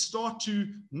can start to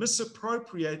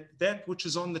misappropriate that which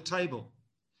is on the table.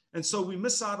 And so we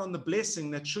miss out on the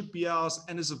blessing that should be ours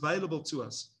and is available to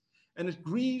us. And it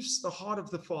grieves the heart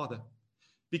of the Father,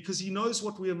 because he knows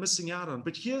what we are missing out on.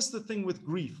 But here's the thing with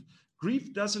grief.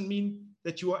 Grief doesn't mean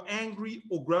that you are angry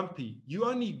or grumpy. You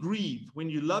only grieve when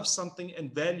you love something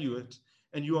and value it,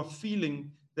 and you are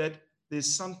feeling that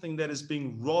there's something that is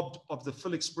being robbed of the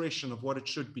full expression of what it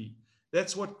should be.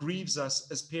 That's what grieves us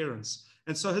as parents.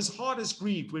 And so his heart is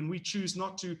grieved when we choose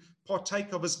not to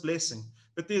partake of his blessing.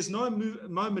 But there's no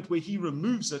moment where he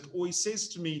removes it, or he says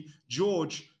to me,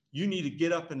 George, you need to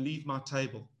get up and leave my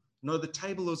table. No, the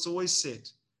table is always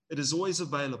set. It is always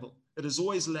available. It is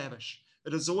always lavish.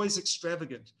 It is always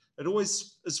extravagant. It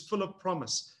always is full of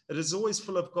promise. It is always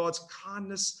full of God's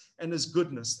kindness and his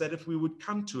goodness, that if we would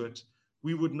come to it,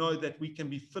 we would know that we can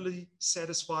be fully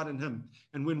satisfied in him.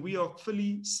 And when we are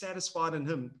fully satisfied in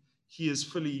him, he is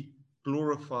fully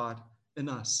glorified in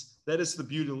us. That is the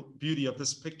beauty of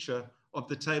this picture of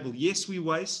the table. Yes, we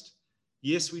waste.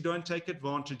 Yes, we don't take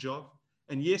advantage of.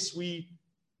 And yes, we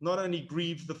not only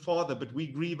grieve the Father, but we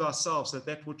grieve ourselves at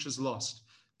that which is lost.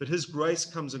 But his grace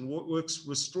comes and works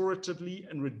restoratively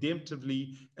and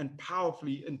redemptively and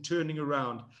powerfully in turning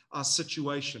around our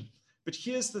situation. But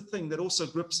here's the thing that also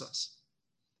grips us.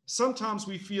 Sometimes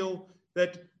we feel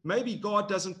that maybe God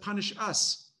doesn't punish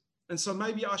us. And so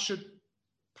maybe I should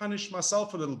punish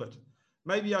myself a little bit.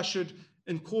 Maybe I should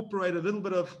incorporate a little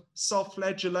bit of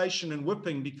self-flagellation and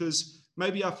whipping, because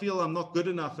maybe I feel I'm not good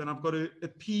enough and I've got to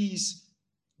appease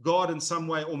God in some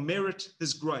way or merit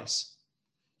his grace.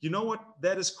 You know what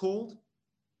that is called?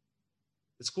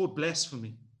 It's called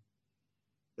blasphemy.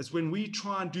 It's when we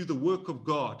try and do the work of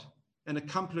God and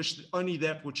accomplish only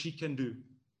that which he can do.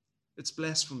 It's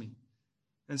blasphemy.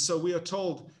 And so we are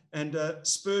told, and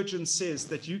Spurgeon says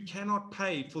that you cannot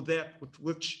pay for that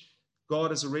which God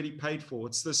has already paid for.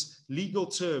 It's this legal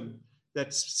term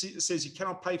that says you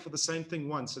cannot pay for the same thing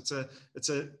once. It's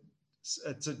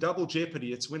a double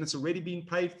jeopardy. It's when it's already been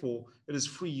paid for, it is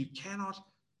free. You cannot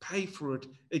pay for it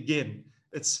again.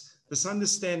 It's this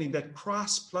understanding that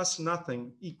Christ plus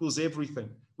nothing equals everything.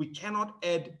 We cannot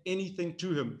add anything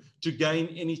to him to gain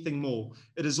anything more.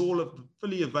 It is all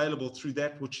fully available through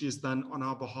that which he has done on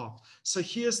our behalf. So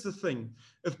here's the thing.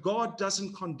 If God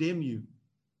doesn't condemn you,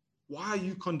 why are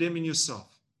you condemning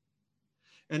yourself?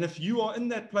 And if you are in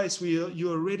that place where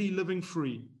you're already living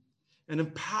free and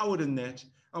empowered in that,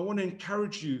 I want to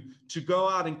encourage you to go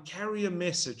out and carry a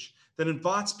message that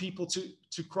invites people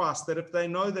to Christ, that if they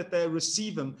know that they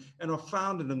receive him and are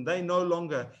found in him, they no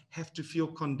longer have to feel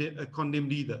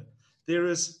condemned either. There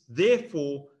is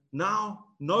therefore now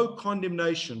no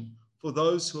condemnation for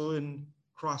those who are in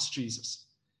Christ Jesus.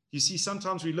 You see,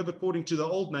 sometimes we live according to the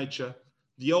old nature,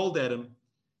 the old Adam,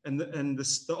 and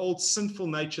the old sinful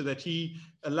nature that he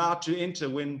allowed to enter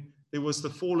when there was the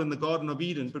fall in the Garden of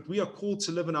Eden. But we are called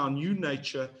to live in our new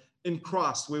nature in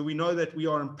Christ, where we know that we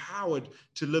are empowered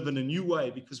to live in a new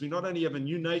way, because we not only have a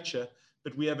new nature,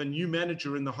 but we have a new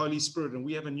manager in the Holy Spirit, and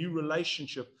we have a new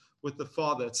relationship with the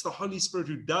Father. It's the Holy Spirit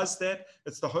who does that.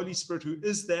 It's the Holy Spirit who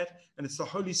is that. And it's the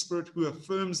Holy Spirit who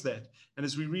affirms that. And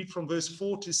as we read from verse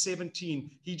 4 to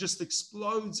 17, he just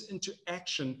explodes into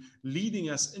action, leading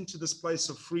us into this place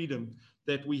of freedom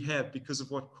that we have because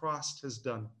of what Christ has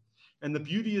done. And the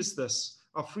beauty is this: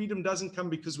 our freedom doesn't come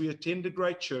because we attend a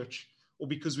great church, or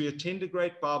because we attend a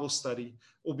great Bible study,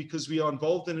 or because we are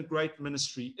involved in a great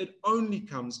ministry. It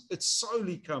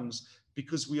solely comes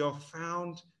because we are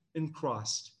found in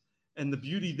Christ. And the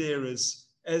beauty there is,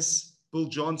 as Bill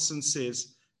Johnson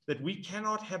says, that we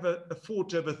cannot afford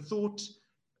to have a thought.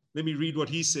 Let me read what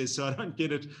he says so I don't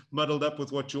get it muddled up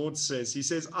with what George says. He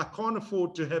says, I can't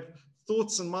afford to have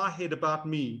thoughts in my head about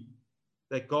me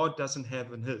that God doesn't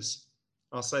have in his.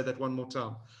 I'll say that one more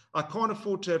time. I can't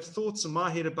afford to have thoughts in my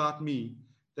head about me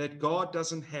that God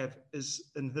doesn't have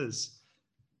in his.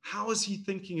 How is he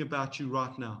thinking about you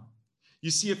right now?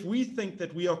 You see, if we think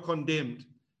that we are condemned,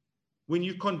 when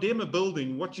you condemn a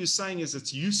building, what you're saying is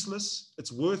it's useless,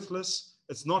 it's worthless,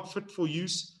 it's not fit for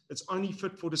use, it's only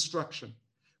fit for destruction.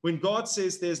 When God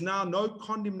says there's now no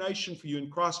condemnation for you in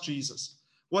Christ Jesus,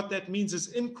 what that means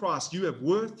is in Christ you have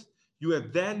worth, you have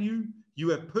value, you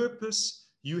have purpose,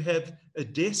 you have a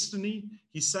destiny.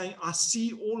 He's saying, I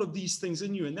see all of these things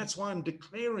in you, and that's why I'm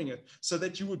declaring it, so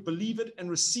that you would believe it and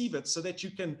receive it, so that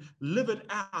you can live it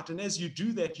out. And as you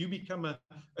do that, you become a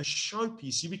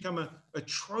showpiece. You become a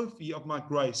trophy of my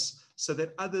grace, so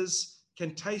that others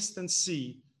can taste and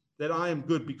see that I am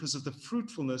good because of the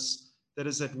fruitfulness that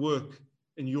is at work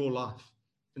in your life,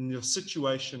 in your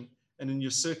situation, and in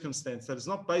your circumstance. That is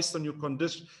not based on your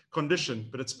condition,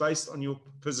 but it's based on your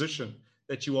position,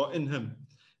 that you are in him.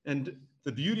 And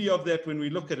the beauty of that, when we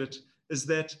look at it, is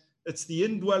that it's the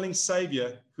indwelling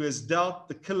Savior who has dealt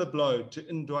the killer blow to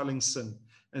indwelling sin.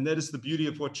 And that is the beauty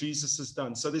of what Jesus has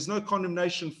done. So there's no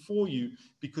condemnation for you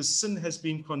because sin has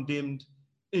been condemned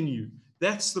in you.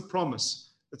 That's the promise.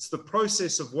 It's the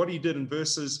process of what he did in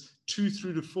verses 2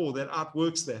 through to 4 that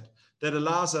outworks that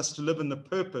allows us to live in the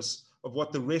purpose of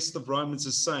what the rest of Romans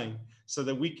is saying, so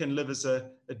that we can live as a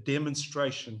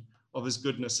demonstration of his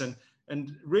goodness.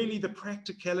 And really the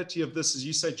practicality of this is,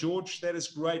 you say, George, that is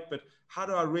great, but how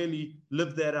do I really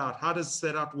live that out? How does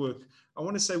that out work? I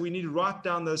want to say we need to write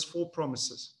down those 4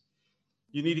 promises.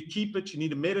 You need to keep it. You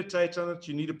need to meditate on it.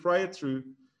 You need to pray it through,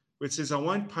 where it says, I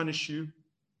won't punish you.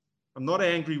 I'm not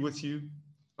angry with you.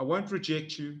 I won't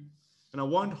reject you. And I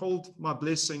won't hold my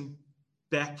blessing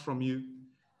back from you.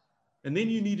 And then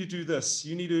you need to do this.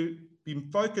 You need to be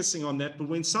focusing on that. But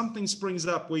when something springs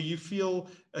up where you feel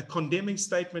a condemning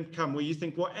statement come, where you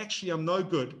think, well, actually, I'm no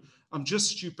good. I'm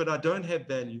just stupid. I don't have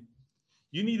value.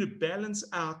 You need to balance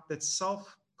out that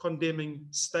self-condemning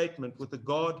statement with a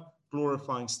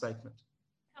God-glorifying statement.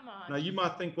 Come on. Now, you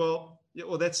might think, well, yeah,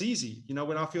 well, that's easy. You know,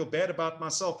 when I feel bad about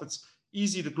myself, it's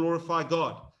easy to glorify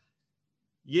God.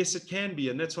 Yes, it can be.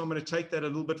 And that's why I'm going to take that a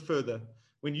little bit further.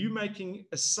 When you're making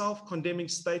a self-condemning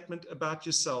statement about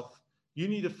yourself, you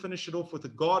need to finish it off with a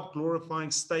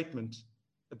God-glorifying statement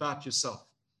about yourself.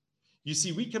 You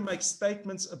see, we can make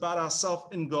statements about ourselves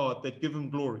in God that give him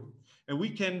glory. And we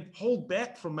can hold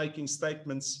back from making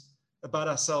statements about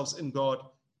ourselves in God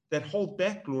that hold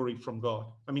back glory from God.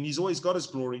 I mean, he's always got his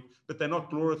glory, but they're not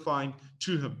glorifying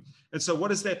to him. And so what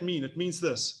does that mean? It means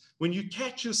this. When you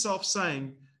catch yourself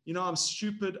saying, you know, I'm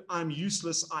stupid, I'm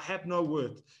useless, I have no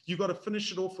worth, you've got to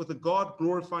finish it off with a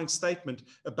God-glorifying statement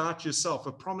about yourself,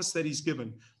 a promise that he's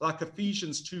given, like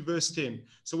Ephesians 2 verse 10.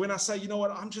 So when I say, you know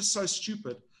what, I'm just so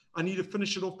stupid, I need to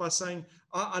finish it off by saying,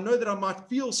 I know that I might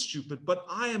feel stupid, but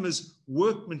I am his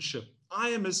workmanship. I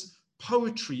am his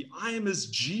poetry. I am his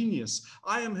genius.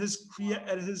 I am his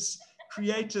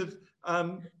creative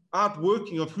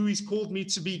outworking of who he's called me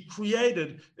to be,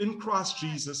 created in Christ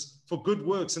Jesus for good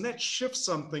works. And that shifts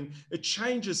something. It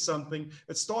changes something.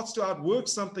 It starts to outwork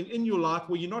something in your life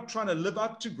where you're not trying to live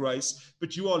up to grace,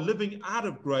 but you are living out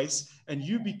of grace, and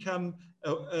you become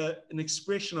an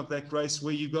expression of that grace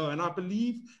where you go. And I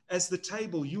believe as the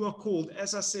table, you are called,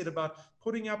 as I said, about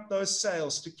putting up those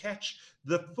sails to catch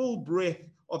the full breath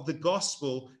of the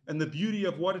gospel and the beauty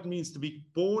of what it means to be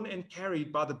born and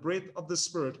carried by the breath of the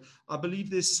Spirit. I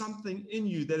believe there's something in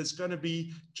you that is going to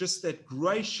be just that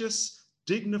gracious,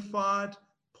 dignified,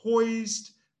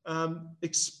 poised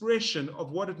expression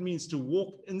of what it means to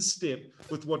walk in step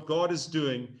with what God is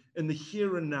doing in the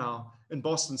here and now in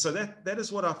Boston. So that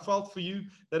is what I felt for you.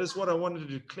 That is what I wanted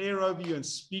to declare over you and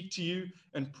speak to you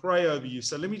and pray over you.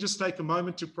 So let me just take a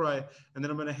moment to pray, and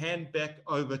then I'm going to hand back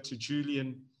over to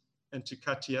Julian and to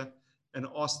Katia and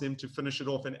ask them to finish it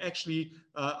off. And actually,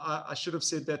 I should have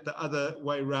said that the other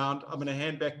way around. I'm going to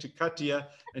hand back to Katia,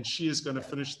 and she is going to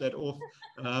finish that off.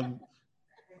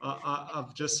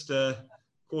 I've just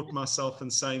caught myself in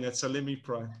saying that, so let me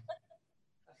pray.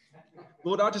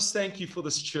 Lord, I just thank you for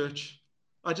this church.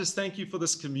 I just thank you for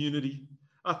this community.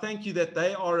 I thank you that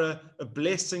they are a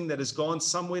blessing that has gone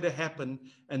somewhere to happen,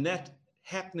 and that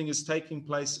happening is taking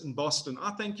place in Boston. I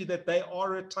thank you that they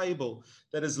are a table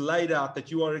that is laid out,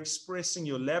 that you are expressing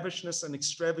your lavishness and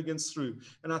extravagance through.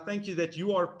 And I thank you that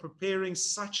you are preparing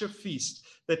such a feast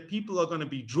that people are going to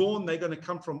be drawn. They're going to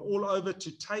come from all over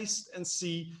to taste and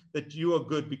see that you are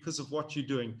good because of what you're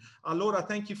doing. Our Lord, I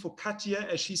thank you for Katia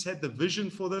as she's had the vision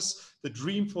for this, the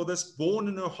dream for this, born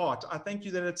in her heart. I thank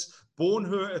you that it's borne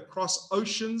her across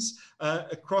oceans,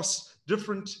 across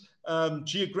different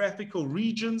geographical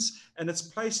regions, and it's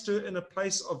placed her in a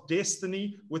place of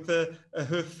destiny with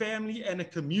her family and a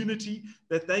community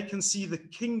that they can see the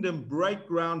kingdom break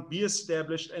ground, be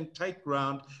established, and take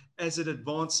ground as it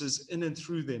advances in and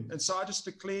through them. And so I just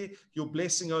declare your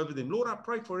blessing over them. Lord, I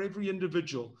pray for every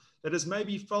individual that has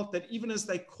maybe felt that even as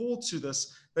they call to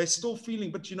this, they're still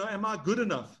feeling, but you know, am I good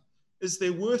enough? Is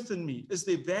there worth in me? Is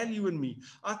there value in me?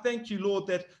 I thank you, Lord,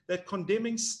 that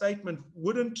condemning statement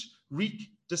wouldn't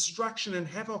wreak destruction and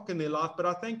havoc in their life. But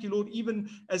I thank you, Lord, even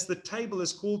as the table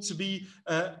is called to be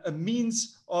a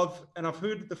means of, and I've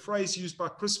heard the phrase used by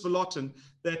Chris Vallotton,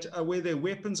 that where they're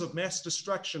weapons of mass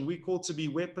destruction, we call to be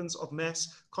weapons of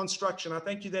mass construction. I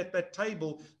thank you that that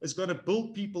table is going to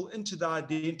build people into their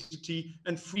identity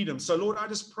and freedom. So, Lord, I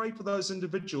just pray for those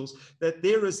individuals that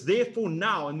there is therefore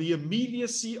now, in the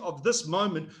immediacy of this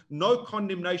moment, no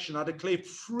condemnation. I declare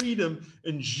freedom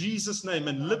in Jesus' name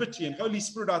and liberty. And Holy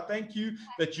Spirit, I thank you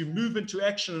that you move into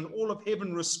action and all of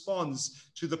heaven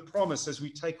responds to the promise as we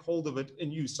take hold of it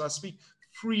in you. So I speak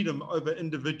freedom over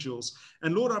individuals.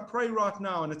 And Lord, I pray right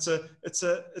now, and it's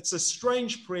a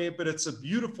strange prayer, but it's a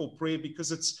beautiful prayer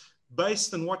because it's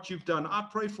based on what you've done. I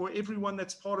pray for everyone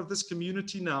that's part of this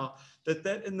community now,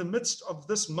 that in the midst of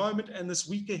this moment and this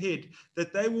week ahead,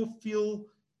 that they will feel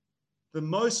the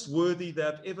most worthy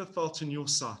they've ever felt in your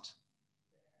sight.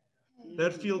 They'll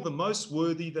feel the most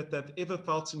worthy that they've ever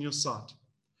felt in your sight.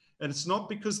 And it's not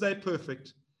because they're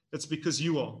perfect. It's because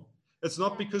you are. It's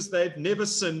not because they've never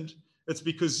sinned. It's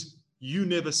because you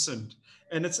never sinned.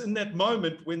 And it's in that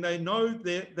moment when they know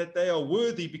that they are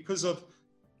worthy because of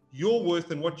your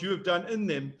worth and what you have done in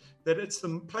them, that it's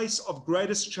the place of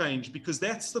greatest change, because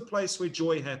that's the place where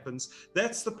joy happens.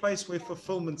 That's the place where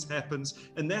fulfillment happens.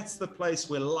 And that's the place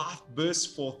where life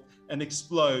bursts forth and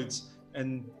explodes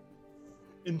and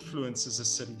influences a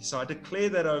city. So I declare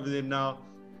that over them now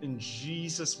in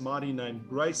Jesus' mighty name.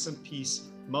 Grace and peace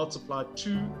multiplied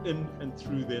to, in, and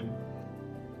through them,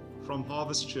 from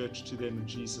Harvest Church to them in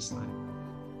Jesus' name.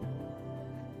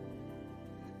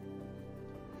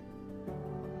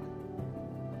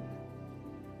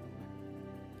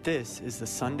 This is the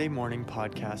Sunday morning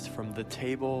podcast from The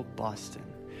Table, Boston,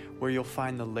 where you'll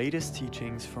find the latest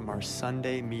teachings from our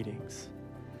Sunday meetings.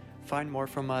 Find more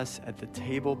from us at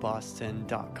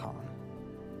thetableboston.com.